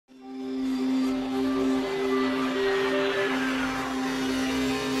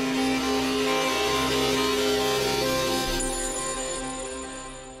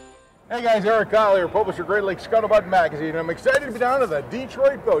Hey guys, Eric Kyle here, publisher Great Lakes Scuttlebutt magazine. I'm excited to be down to the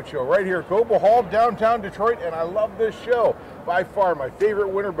Detroit Boat Show right here at Cobo Hall, downtown Detroit, and I love this show. By far my favorite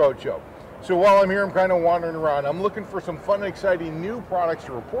winter boat show. So while I'm here, I'm kind of wandering around. I'm looking for some fun and exciting new products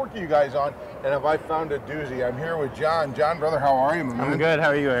to report to you guys on, and have I found a doozy. I'm here with John. John, brother, how are you, my man? I'm good. How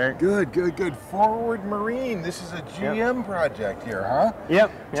are you, Eric? Good, good, good. Forward Marine. This is a GM project here, huh?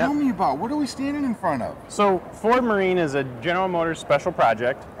 Yep. Tell me about, what are we standing in front of? So Forward Marine is a General Motors special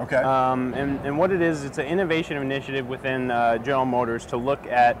project. Okay. And what it is, it's an innovation initiative within General Motors to look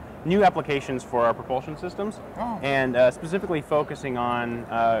at new applications for our propulsion systems, and specifically focusing on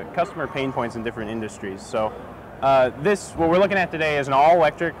customer pain points in different industries. So what we're looking at today is an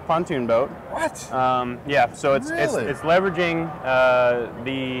all-electric pontoon boat. What? Yeah, so it's leveraging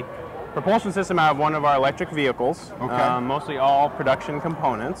the propulsion system out of one of our electric vehicles, mostly all production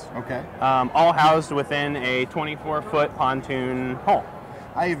components, all housed within a 24-foot pontoon hull.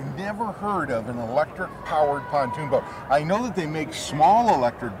 I have never heard of an electric-powered pontoon boat. I know that they make small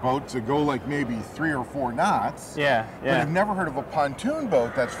electric boats that go like maybe 3 or 4 knots. Yeah. But I've never heard of a pontoon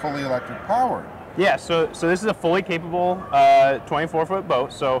boat that's fully electric-powered. Yeah, so this is a fully capable 24-foot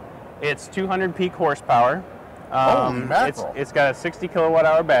boat. So it's 200 peak horsepower. Holy mackerel. It's got a 60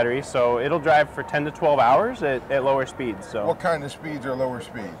 kilowatt-hour battery, so it'll drive for 10 to 12 hours at lower speeds. So what kind of speeds are lower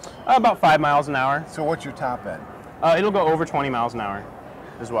speeds? About 5 miles an hour. So what's your top end? It'll go over 20 miles an hour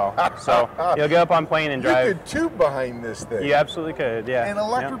as well. So you'll get up on plane and drive. You could tube behind this thing. You absolutely could, yeah. An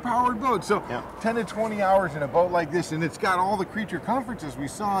electric-powered boat. So 10 to 20 hours in a boat like this, and it's got all the creature comforts as we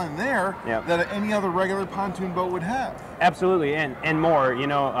saw in there that any other regular pontoon boat would have. Absolutely, and more. You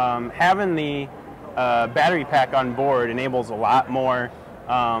know, having the battery pack on board enables a lot more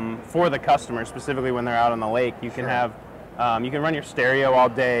for the customer, specifically when they're out on the lake. You can have you can run your stereo all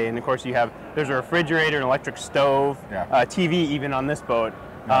day, and of course there's a refrigerator, an electric stove, TV even on this boat.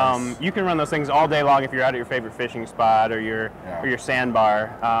 Nice. You can run those things all day long if you're out at your favorite fishing spot or your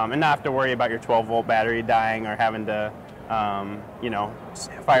sandbar, and not have to worry about your 12-volt battery dying or having to you know,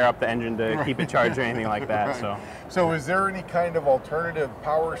 fire up the engine to keep it charged or anything like that. So is there any kind of alternative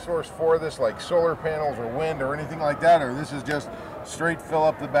power source for this, like solar panels or wind or anything like that, or this is just straight fill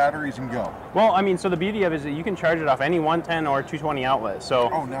up the batteries and go? Well, I mean, so the beauty of it is that you can charge it off any 110 or 220 outlet.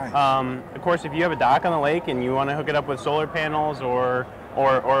 So, nice. Of course, if you have a dock on the lake and you want to hook it up with solar panels or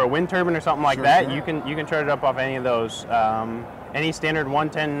a wind turbine or something like that, you can charge it up off any of those. Any standard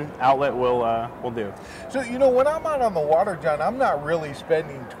 110 outlet will do. So, you know, when I'm out on the water, John, I'm not really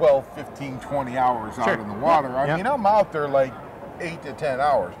spending 12, 15, 20 hours out in the water. I mean, I'm out there like 8 to 10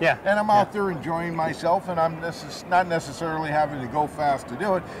 hours. And I'm out there enjoying myself, and I'm not necessarily having to go fast to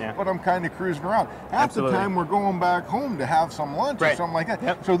do it, but I'm kind of cruising around. Half the time we're going back home to have some lunch or something like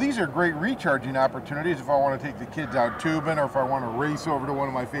that. So these are great recharging opportunities if I want to take the kids out tubing, or if I want to race over to one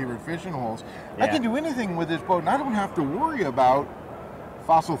of my favorite fishing holes. I can do anything with this boat, and I don't have to worry about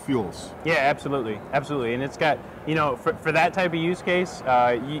fossil fuels. Yeah, absolutely, absolutely. And it's got, you know, for that type of use case,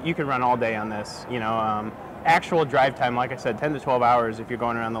 you can run all day on this. You know, actual drive time, like I said, 10 to 12 hours if you're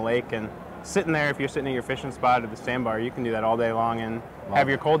going around the lake, and sitting there, if you're sitting at your fishing spot at the sandbar, you can do that all day long and have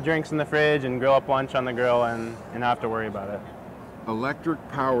your cold drinks in the fridge and grill up lunch on the grill and not have to worry about it. Electric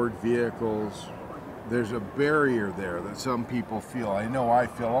powered vehicles, there's a barrier there that some people feel. I know I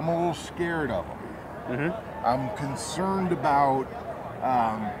feel. I'm a little scared of them. I'm concerned about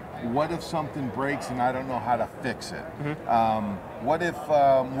what if something breaks and I don't know how to fix it? What if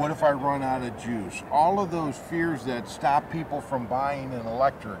I run out of juice? All of those fears that stop people from buying an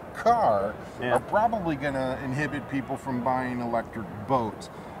electric car are probably going to inhibit people from buying electric boats.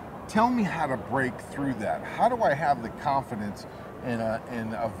 Tell me how to break through that. How do I have the confidence in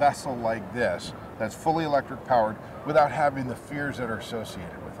a vessel like this that's fully electric powered without having the fears that are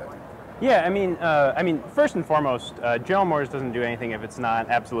associated with it? Yeah, I mean, first and foremost, General Motors doesn't do anything if it's not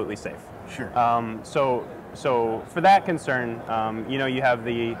absolutely safe. So for that concern, you know, you have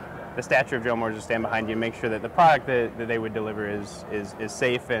the stature of General Motors to stand behind you and make sure that the product that they would deliver is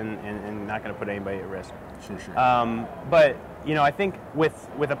safe and not going to put anybody at risk. But you know, I think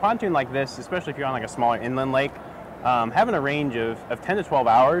with a pontoon like this, especially if you're on like a smaller inland lake, having a range of 10 to 12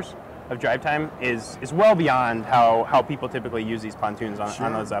 hours of drive time is well beyond how people typically use these pontoons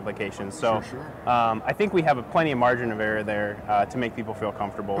on those applications. So I think we have plenty of margin of error there to make people feel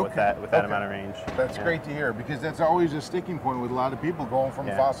comfortable with that amount of range. That's great to hear, because that's always a sticking point with a lot of people going from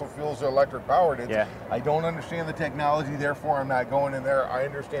fossil fuels to electric powered. It's, I don't understand the technology, therefore I'm not going in there. I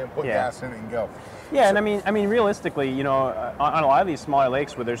understand, put gas in it and go. Yeah, and I mean, realistically, you know, on a lot of these smaller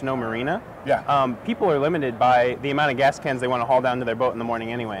lakes where there's no marina, people are limited by the amount of gas cans they want to haul down to their boat in the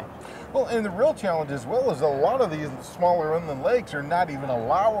morning anyway. Well, and the real challenge as well is a lot of these smaller inland lakes are not even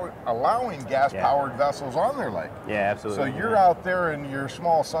allowing gas-powered vessels on their lake. Yeah, absolutely. So you're out there in your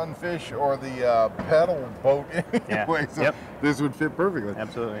small sunfish or the pedal boat anyway, so this would fit perfectly.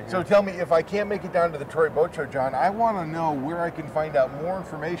 Absolutely. So tell me, if I can't make it down to the Troy Boat Show, John, I want to know where I can find out more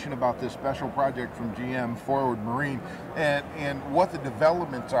information about this special project from GM, Forward Marine, and what the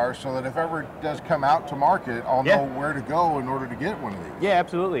developments are, so that if ever it does come out to market, I'll know where to go in order to get one of these. Yeah,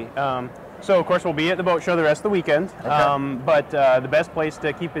 absolutely. So of course we'll be at the boat show the rest of the weekend, but the best place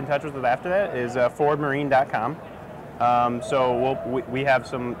to keep in touch with us after that is forwardmarine.com. So we have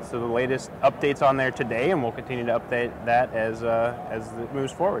some of the latest updates on there today, and we'll continue to update that as it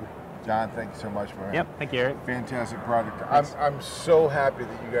moves forward. John, thank you so much, man. Yep, thank you, Eric. Fantastic product. I'm so happy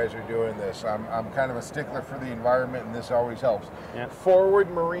that you guys are doing this. I'm kind of a stickler for the environment, and this always helps. Yep.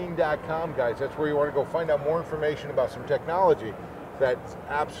 Forwardmarine.com, guys. That's where you want to go find out more information about some technology that's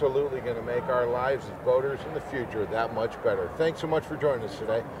absolutely going to make our lives as boaters in the future that much better. Thanks so much for joining us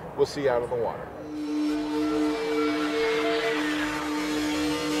today. We'll see you out on the water.